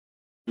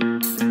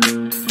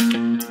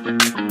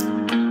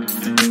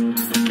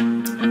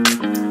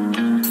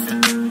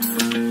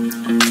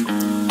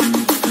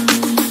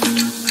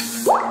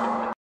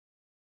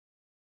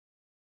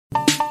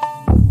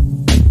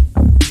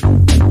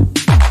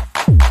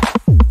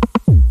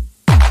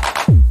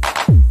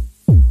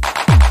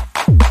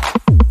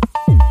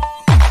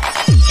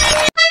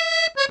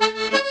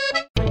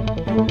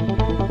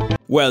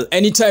Well,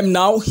 anytime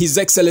now, His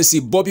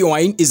Excellency Bobi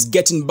Wine is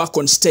getting back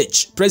on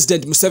stage.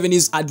 President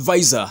Museveni's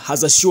advisor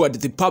has assured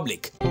the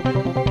public.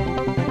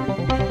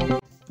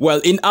 Well,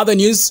 in other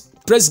news,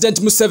 President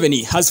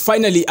Museveni has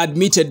finally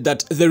admitted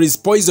that there is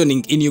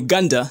poisoning in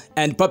Uganda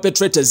and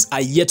perpetrators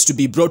are yet to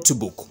be brought to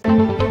book.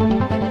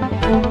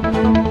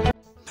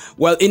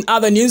 Well, in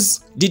other news,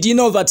 did you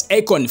know that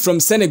Akon from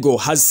Senegal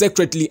has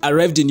secretly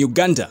arrived in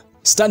Uganda?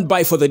 Stand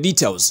by for the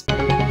details.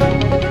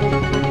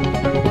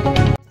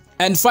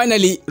 And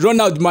finally,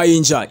 Ronald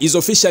Mayinja is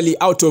officially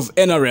out of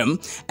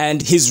NRM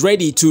and he's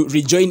ready to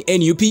rejoin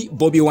NUP,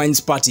 Bobi Wine's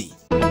party.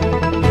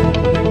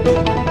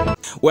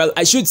 Well,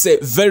 I should say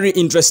very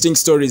interesting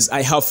stories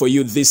I have for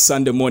you this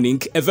Sunday morning.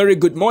 A very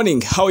good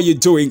morning. How are you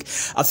doing?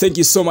 Thank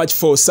you so much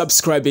for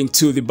subscribing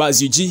to the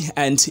Buzz UG,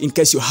 and in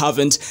case you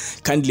haven't,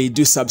 kindly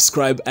do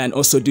subscribe and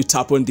also do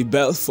tap on the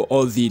bell for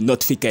all the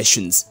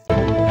notifications.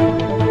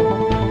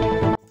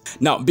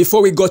 Now,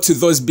 before we go to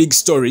those big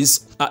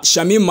stories,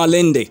 Shamim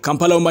Malende,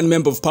 Kampala Woman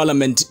Member of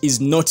Parliament, is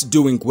not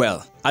doing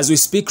well. As we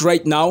speak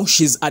right now,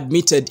 she's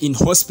admitted in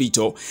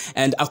hospital,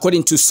 and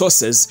according to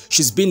sources,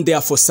 she's been there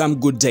for some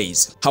good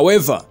days.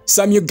 However,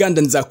 some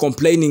Ugandans are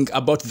complaining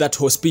about that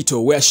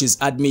hospital where she's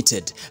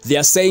admitted. They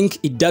are saying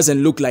it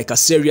doesn't look like a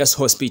serious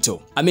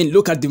hospital. I mean,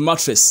 look at the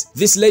mattress.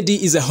 This lady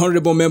is a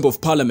honorable member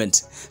of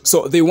parliament,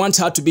 so they want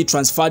her to be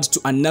transferred to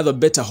another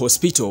better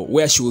hospital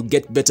where she will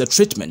get better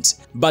treatment.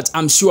 But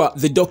I'm sure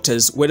the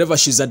doctors, wherever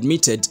she's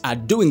admitted, are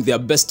doing their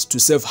best to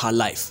save her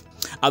life.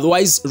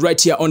 Otherwise, right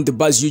here on the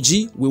Buzz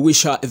UG, we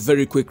wish her a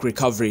very quick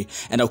recovery,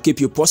 and I'll keep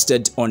you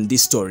posted on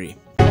this story.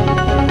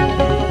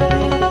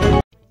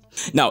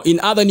 Now, in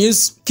other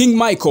news, King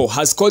Michael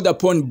has called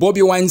upon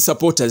Bobi Wine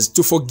supporters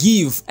to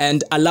forgive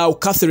and allow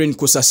Catherine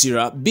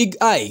Kusasira, Big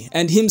I,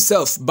 and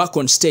himself back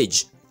on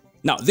stage.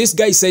 Now, this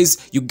guy says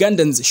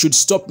Ugandans should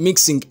stop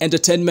mixing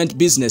entertainment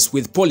business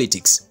with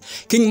politics.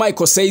 King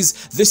Michael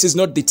says this is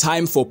not the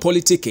time for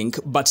politicking,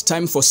 but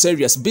time for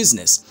serious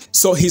business.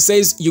 So he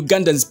says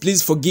Ugandans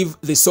please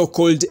forgive the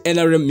so-called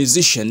NRM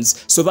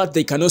musicians so that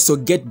they can also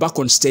get back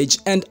on stage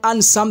and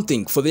earn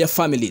something for their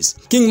families.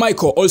 King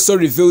Michael also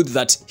revealed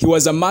that he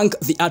was among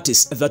the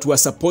artists that were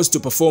supposed to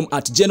perform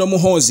at General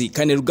Muhoozi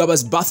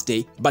Kainerugaba's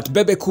birthday, but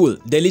Bebe Cool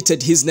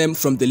deleted his name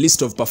from the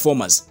list of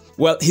performers.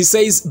 Well, he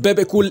says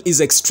Bebe Cool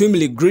is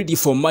extremely greedy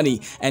for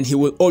money and he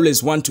will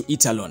always want to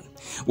eat alone.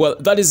 Well,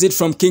 that is it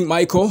from King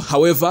Michael.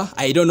 However,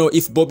 I don't know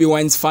if Bobi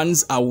Wine's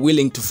fans are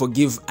willing to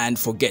forgive and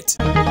forget.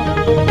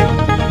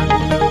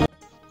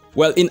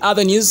 Well, in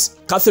other news,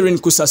 Catherine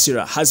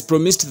Kusasira has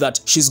promised that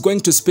she's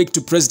going to speak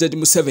to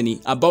President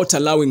Museveni about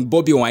allowing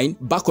Bobi Wine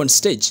back on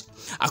stage.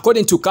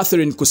 According to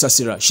Catherine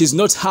Kusasira, she's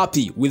not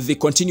happy with the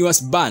continuous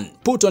ban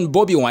put on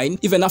Bobi Wine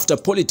even after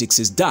politics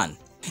is done.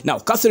 Now,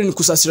 Catherine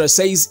Kusasira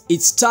says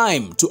it's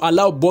time to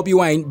allow Bobi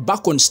Wine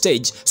back on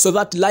stage so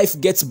that life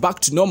gets back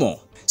to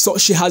normal. So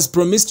she has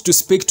promised to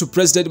speak to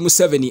President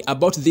Museveni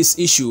about this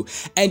issue,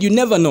 and you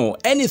never know,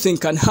 anything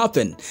can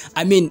happen.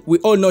 I mean, we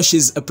all know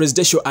she's a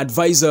presidential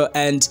advisor,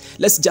 and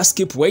let's just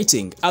keep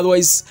waiting.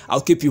 Otherwise,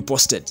 I'll keep you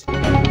posted.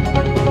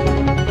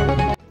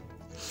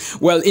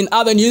 Well, in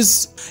other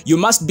news, you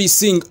must be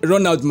seeing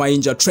Ronald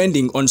Mayinja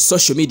trending on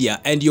social media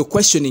and you're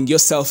questioning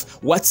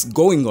yourself what's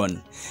going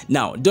on.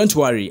 Now, don't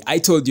worry, I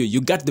told you, you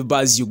got the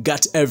buzz, you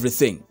got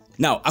everything.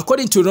 Now,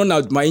 according to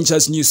Ronald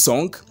Mayinja's new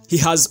song, he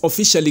has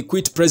officially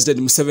quit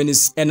President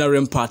Museveni's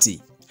NRM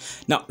party.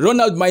 Now,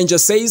 Ronald Mayinja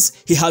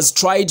says he has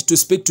tried to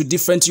speak to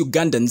different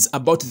Ugandans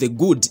about the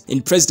good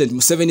in President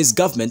Museveni's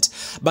government,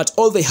 but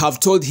all they have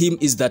told him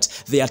is that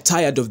they are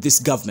tired of this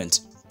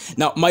government.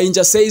 Now,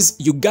 Mayinja says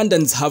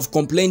Ugandans have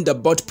complained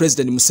about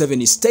President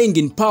Museveni staying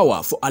in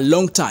power for a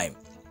long time.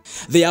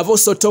 They have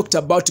also talked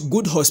about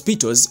good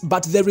hospitals,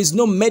 but there is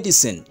no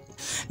medicine.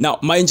 Now,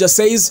 Mayinja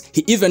says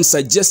he even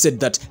suggested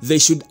that they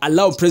should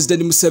allow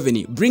President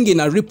Museveni bring in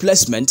a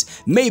replacement,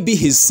 maybe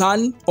his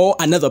son or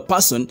another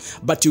person,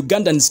 but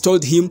Ugandans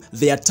told him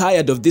they are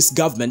tired of this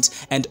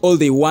government and all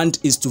they want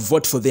is to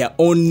vote for their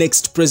own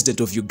next president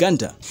of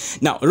Uganda.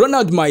 Now,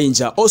 Ronald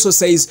Mayinja also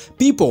says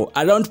people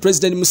around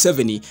President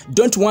Museveni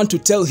don't want to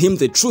tell him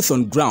the truth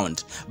on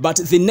ground, but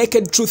the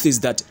naked truth is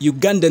that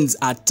Ugandans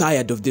are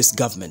tired of this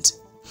government.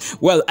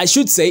 Well, I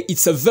should say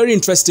it's a very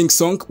interesting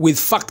song with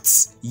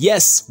facts.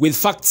 Yes, with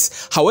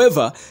facts.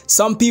 However,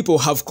 some people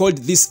have called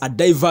this a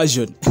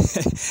diversion.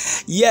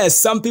 Yes,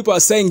 some people are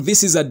saying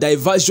this is a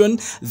diversion.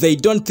 They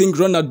don't think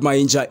Ronald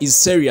Mayinja is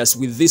serious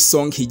with this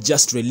song he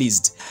just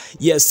released.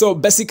 Yes, so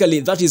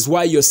basically that is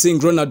why you're seeing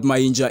Ronald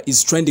Mayinja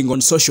is trending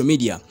on social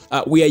media.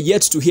 We are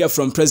yet to hear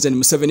from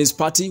President Museveni's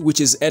party,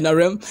 which is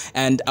NRM,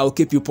 and I'll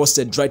keep you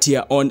posted right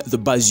here on the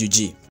Buzz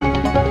UG.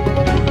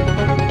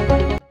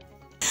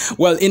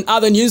 Well, in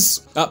other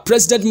news,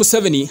 President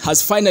Museveni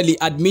has finally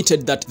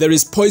admitted that there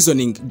is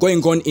poisoning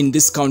going on in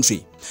this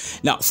country.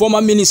 Now,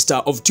 former Minister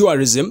of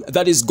Tourism,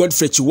 that is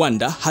Godfrey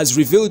Chiwanda, has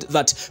revealed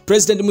that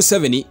President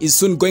Museveni is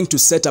soon going to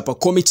set up a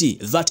committee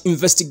that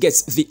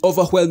investigates the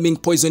overwhelming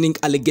poisoning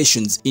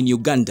allegations in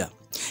Uganda.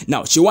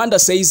 Now, Chiwanda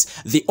says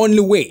the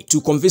only way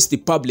to convince the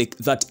public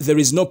that there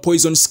is no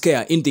poison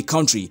scare in the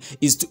country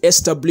is to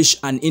establish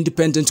an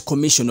independent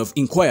commission of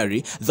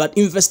inquiry that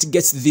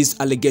investigates these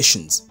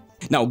allegations.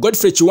 Now,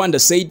 Godfrey Chiwanda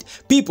said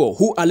people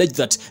who allege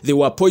that they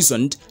were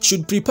poisoned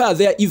should prepare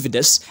their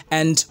evidence,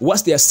 and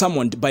once they are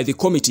summoned by the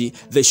committee,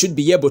 they should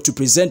be able to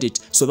present it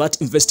so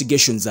that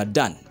investigations are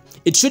done.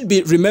 It should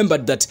be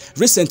remembered that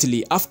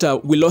recently, after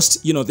we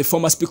lost, the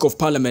former Speaker of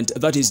Parliament,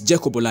 that is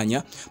Jacob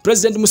Oulanyah,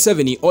 President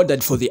Museveni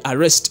ordered for the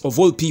arrest of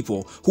all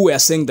people who were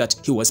saying that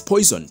he was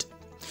poisoned.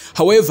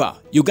 However,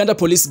 Uganda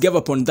police gave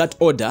up on that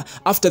order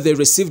after they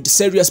received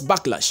serious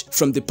backlash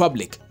from the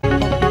public.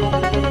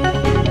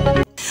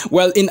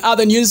 Well, in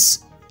other news,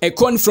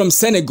 Akon from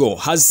Senegal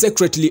has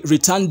secretly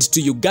returned to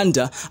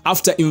Uganda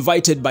after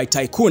invited by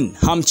tycoon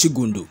Ham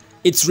Chigundu.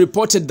 It's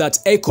reported that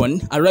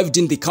Akon arrived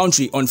in the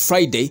country on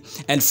Friday,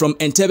 and from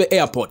Entebbe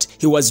Airport,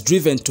 he was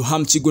driven to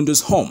Ham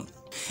Chigundu's home.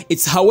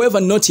 It's however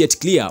not yet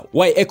clear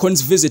why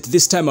Akon's visit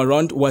this time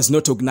around was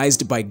not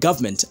organized by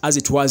government as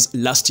it was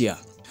last year.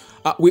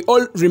 We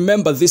all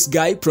remember this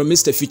guy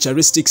promised a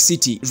futuristic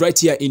city right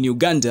here in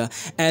Uganda,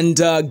 and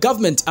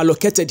government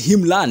allocated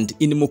him land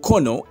in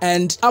Mukono,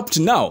 and up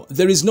to now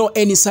there is no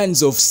any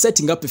signs of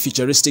setting up a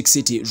futuristic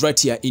city right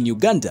here in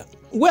Uganda.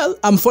 Well,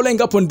 I'm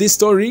following up on this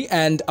story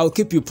and I'll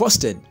keep you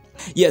posted.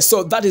 Yeah,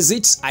 so that is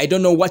it. I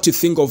don't know what you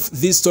think of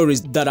these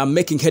stories that are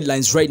making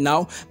headlines right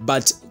now,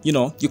 but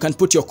you can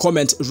put your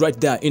comment right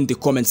there in the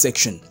comment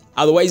section.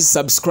 Otherwise,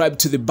 subscribe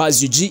to the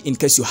Buzz UG in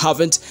case you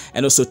haven't,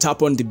 and also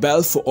tap on the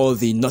bell for all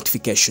the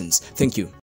notifications. Thank you.